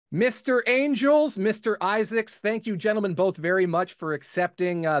Mr. Angels, Mr. Isaacs, thank you, gentlemen, both very much for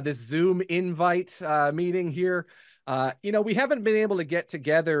accepting this Zoom invite meeting here. We haven't been able to get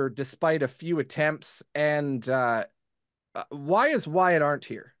together despite a few attempts, and why is Wyatt aren't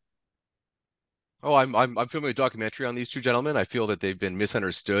here? Oh, I'm filming a documentary on these two gentlemen. I feel that they've been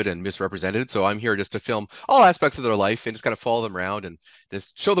misunderstood and misrepresented, so I'm here just to film all aspects of their life and just kind of follow them around and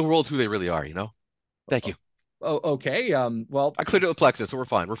just show the world who they really are, you know? Thank you. Oh, okay. Well, I cleared it with Plexus, so we're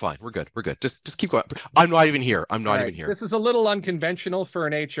fine. We're fine. We're good. We're good. Just keep going. I'm not even here. I'm all not right. even here. This is a little unconventional for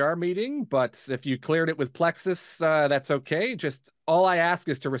an HR meeting, but if you cleared it with Plexus, that's okay. Just all I ask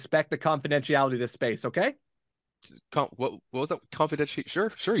is to respect the confidentiality of this space, okay? What was that? Confidential?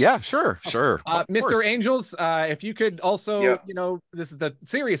 Sure, sure, yeah, sure, sure. Of Mr. course. Angels, if you could also, Yeah. this is the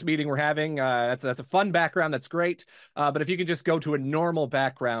serious meeting we're having. That's a fun background. That's great. But if you could just go to a normal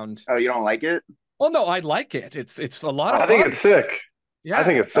background. Oh, you don't like it? Well, no, I like it. It's a lot of I think fun. it's sick. I Yeah.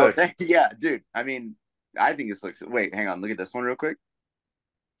 think it's Oh, sick. yeah, dude. I mean, I think this looks. Wait, hang on. Look at this one real quick.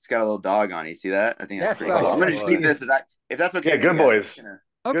 It's got a little dog on it. You see that? I think that's Yes, pretty cool. I'm I gonna just keep see. this. If that's okay Yeah, with you good guys, I'm boys. just gonna.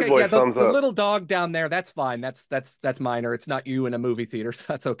 Good Okay, yeah, boys, thumbs the up. little dog down there, that's fine. That's minor. It's not you in a movie theater, so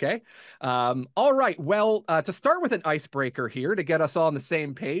that's okay. All right. Well, to start with an icebreaker here to get us all on the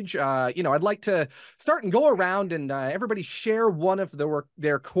same page, I'd like to start and go around and everybody share one of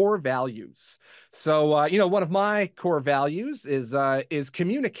their core values. So, one of my core values is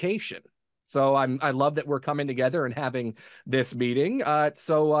communication. So I love that we're coming together and having this meeting.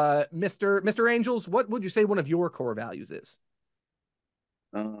 Mr. Angels, what would you say one of your core values is?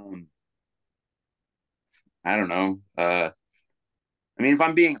 Um, I don't know. I mean, if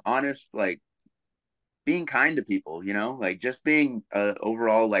I'm being honest, like being kind to people, like just being a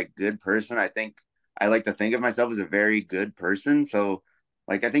overall like good person. I think I like to think of myself as a very good person. So,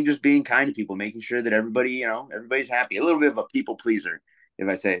 like, I think just being kind to people, making sure that everybody, everybody's happy. A little bit of a people pleaser, if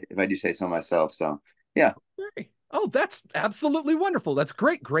I do say so myself. So, yeah, Hey. Oh, that's absolutely wonderful. That's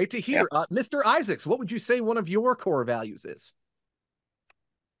great. Great to yeah. hear. Mr. Isaacs, what would you say one of your core values is?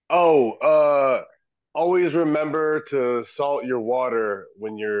 Oh, always remember to salt your water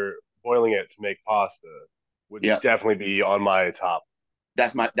when you're boiling it to make pasta. Would Yeah, definitely be on my top.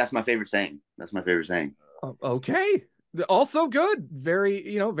 that's my favorite saying. That's my favorite saying. Okay. Also good.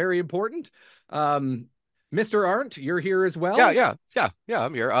 Very, very important. Um, Mr. Arndt, you're here as Yeah, well. yeah, yeah, yeah.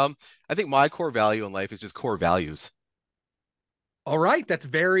 I'm here. I think my core value in life is just core values. All right. That's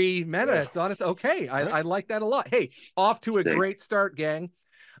very meta. Yeah. It's honest. Okay. All right. I like that a lot. Hey, off to a Sick. great start, gang.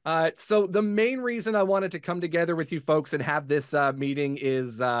 So the main reason I wanted to come together with you folks and have this meeting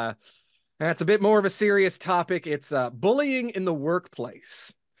is that's a bit more of a serious topic. It's bullying in the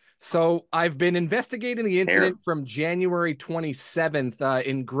workplace. So I've been investigating the Hair. incident from January 27th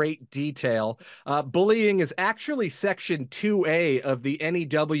in great detail. Bullying is actually Section 2A of the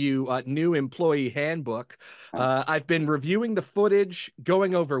NEW new employee handbook. I've been reviewing the footage,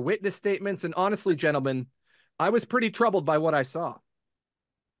 going over witness statements, and honestly, gentlemen, I was pretty troubled by what I saw.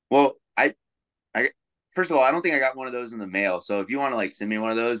 Well, I first of all, I don't think I got one of those in the mail. So if you want to like send me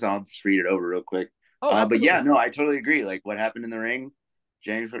one of those, I'll just read it over real quick. Oh, But yeah, absolutely. no, I totally agree. Like what happened in the ring,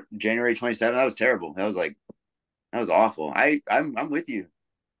 January 27th, that was terrible. That was awful. I'm with you.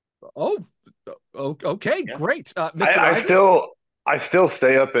 Oh, okay, Yeah. great. I, Mr. I Isaacs? still I still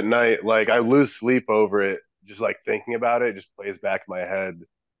stay up at night. Like I lose sleep over it. Just like thinking about it, it just plays back in my head.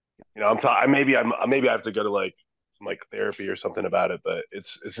 Maybe I have to go to like some like therapy or something about it, but it's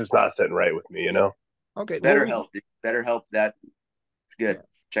just not sitting right with me. Okay, well, Better help. Dude. Better help. It's good. yeah,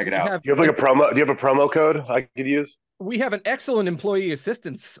 Check it we out. have Do you have like a promo? Do you have a promo code I could use? we have an excellent employee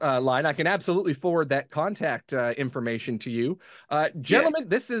assistance line. I can absolutely forward that contact information to you, Yeah. gentlemen.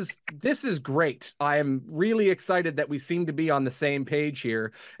 This is great. I am really excited that we seem to be on the same page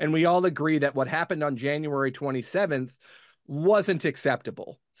here, and we all agree that what happened on January 27th wasn't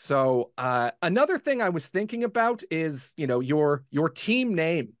acceptable. So another thing I was thinking about is, your team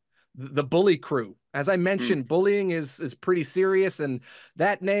name, the Bully Crew. As I Hmm. mentioned, bullying is pretty serious, and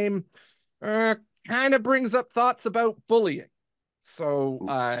that name uh, kind of brings up thoughts about bullying. So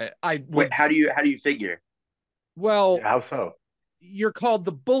I Wait, would, how do you figure? well, Yeah, how so? you're called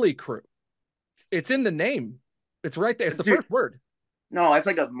the Bully Crew. It's in the name. It's right there. It's the Dude, first word. no, it's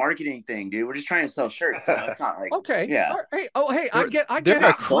like a marketing thing, dude. We're just trying to sell shirts. It's not like, Okay. yeah. All right. Hey, oh, hey, I They're get, I they're get We're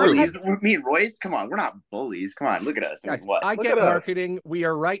a it. not crew. bullies. Me and Royce, come on. We're not bullies. Come on, look at us. I mean, Guys, what? I Look get at us. marketing. We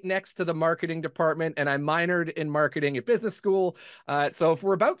are right next to the marketing department, and I minored in marketing at business school. So if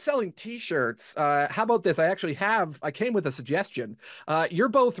we're about selling T-shirts, how about this? I came with a suggestion. You're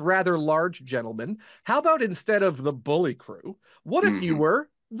both rather large gentlemen. How about instead of the Bully Crew, what if you Mm-hmm. were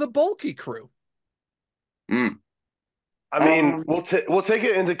the Bulky Crew? Mm. I mean, we'll take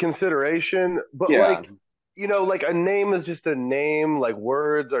it into consideration, but Yeah, like, like a name is just a name. Like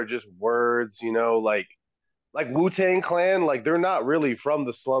words are just words. Like Wu-Tang Clan, like they're not really from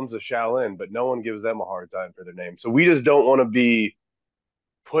the slums of Shaolin, but no one gives them a hard time for their name. So we just don't want to be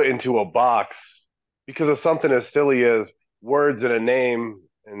put into a box because of something as silly as words and a name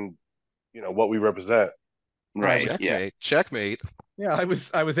and what we represent. I right. was Yeah, Checkmate. Checkmate. Yeah,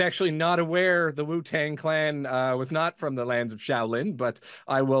 I was actually not aware the Wu-Tang Clan was not from the lands of Shaolin, but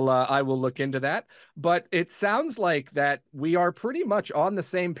I will look into that. But it sounds like that we are pretty much on the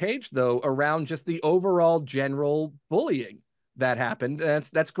same page though around just the overall general bullying that happened.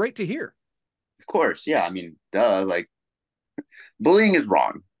 That's great to hear. of course. Yeah, I mean, duh. Like bullying is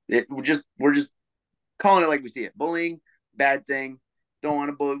wrong. We're just calling it like we see it. Bullying, bad thing. Don't want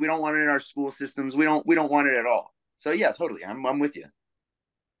to bully. We don't want it in our school systems. We don't want it at all. So yeah, totally. I'm with you.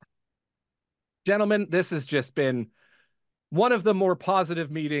 Gentlemen, this has just been one of the more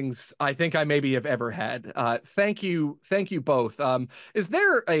positive meetings I think I maybe have ever had. Thank you both. Is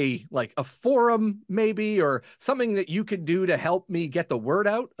there a forum maybe or something that you could do to help me get the word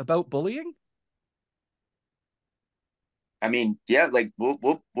out about bullying? I mean, yeah, like we'll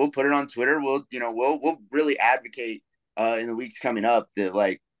put it on Twitter. We'll really advocate in the weeks coming up that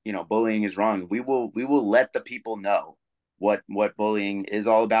like bullying is wrong. We will let the people know what bullying is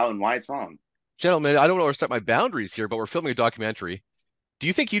all about and why it's wrong. Gentlemen, I don't want to overstep my boundaries here, but we're filming a documentary. Do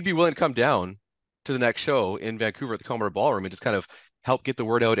you think you'd be willing to come down to the next show in Vancouver at the Commodore Ballroom and just kind of help get the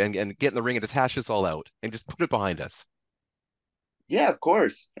word out and get in the ring and just hash this all out and just put it behind us? Yeah, of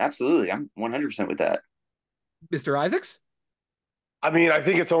course, absolutely. I'm 100% with that. Mr. Isaacs? I mean, I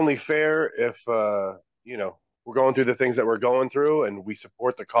think it's only fair if we're going through the things that we're going through and we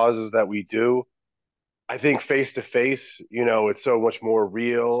support the causes that we do. I think face to face, it's so much more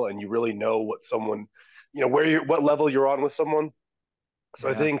real and you really know what someone, what level you're on with someone. So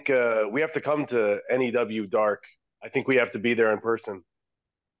I Yeah. think we have to come to NEW Dark. I think we have to be there in person.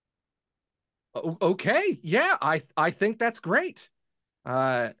 Okay. Yeah, I think that's great.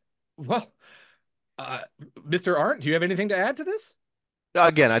 Uh well, uh Mr. Arndt, do you have anything to add to this?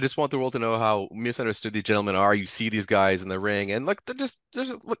 Again, I just want the world to know how misunderstood these gentlemen are. You see these guys in the ring, and look,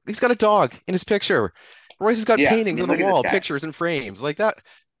 look, he's got a dog in his picture. Royce has got Yeah, I paintings mean, on the look at the wall, chat. pictures and frames like that.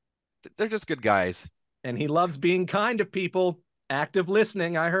 They're just good guys. And he loves being kind to people, active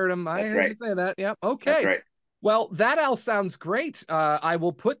listening. I heard him. I That's heard you right. say that. Yep. That's Okay. right. Well, that all sounds great. I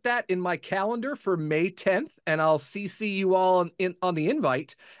will put that in my calendar for May 10th, and I'll CC you all on the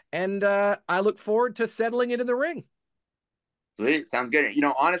invite. And I look forward to settling it in the ring. Sweet. Sounds good.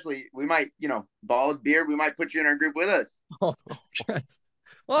 Honestly, we might, bald beard, we might put you in our group with us. Oh,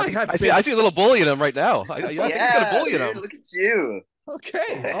 well, I I've see. been I see a little bully in him right now. I think he's got a Yeah, bully in dude. him. Look at you.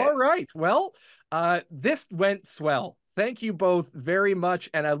 okay. All right. Well, this went swell. Thank you both very much,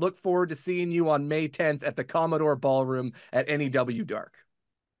 and I look forward to seeing you on May 10th at the Commodore Ballroom at NEW Dark.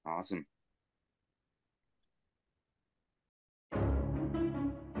 Awesome.